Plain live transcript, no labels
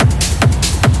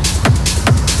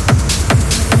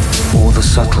the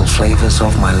subtle flavors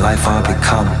of my life are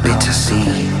become bitter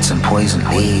seeds and poison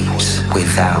leaves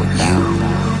without you.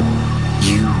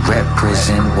 You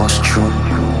represent what's true.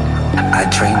 I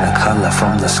drain the color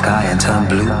from the sky and turn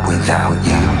blue without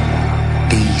you.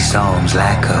 These arms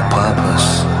lack a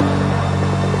purpose,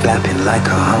 flapping like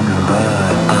a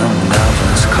hummingbird. I'm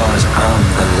nervous cause I'm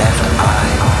the left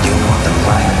eye, you're the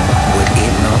right. Would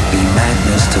it not be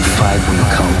madness to fight? We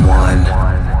come one.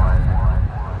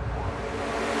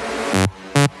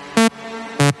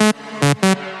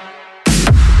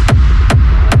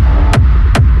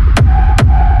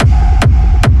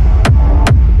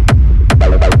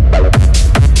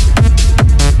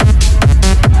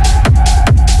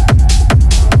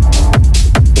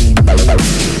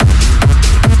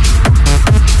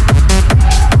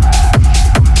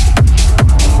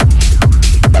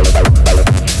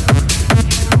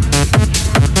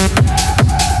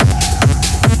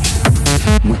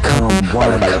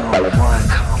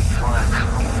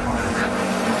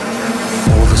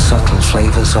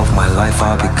 Of my life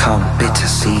are become bitter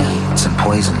seeds and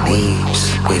poison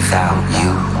leaves without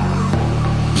you.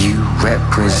 You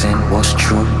represent what's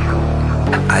true.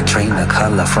 I drain the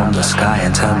color from the sky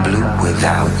and turn blue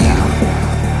without you.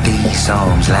 These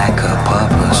arms lack a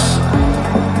purpose,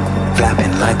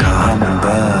 flapping like a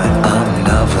hummingbird. I'm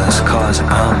nervous cause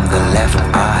I'm the left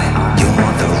eye, you're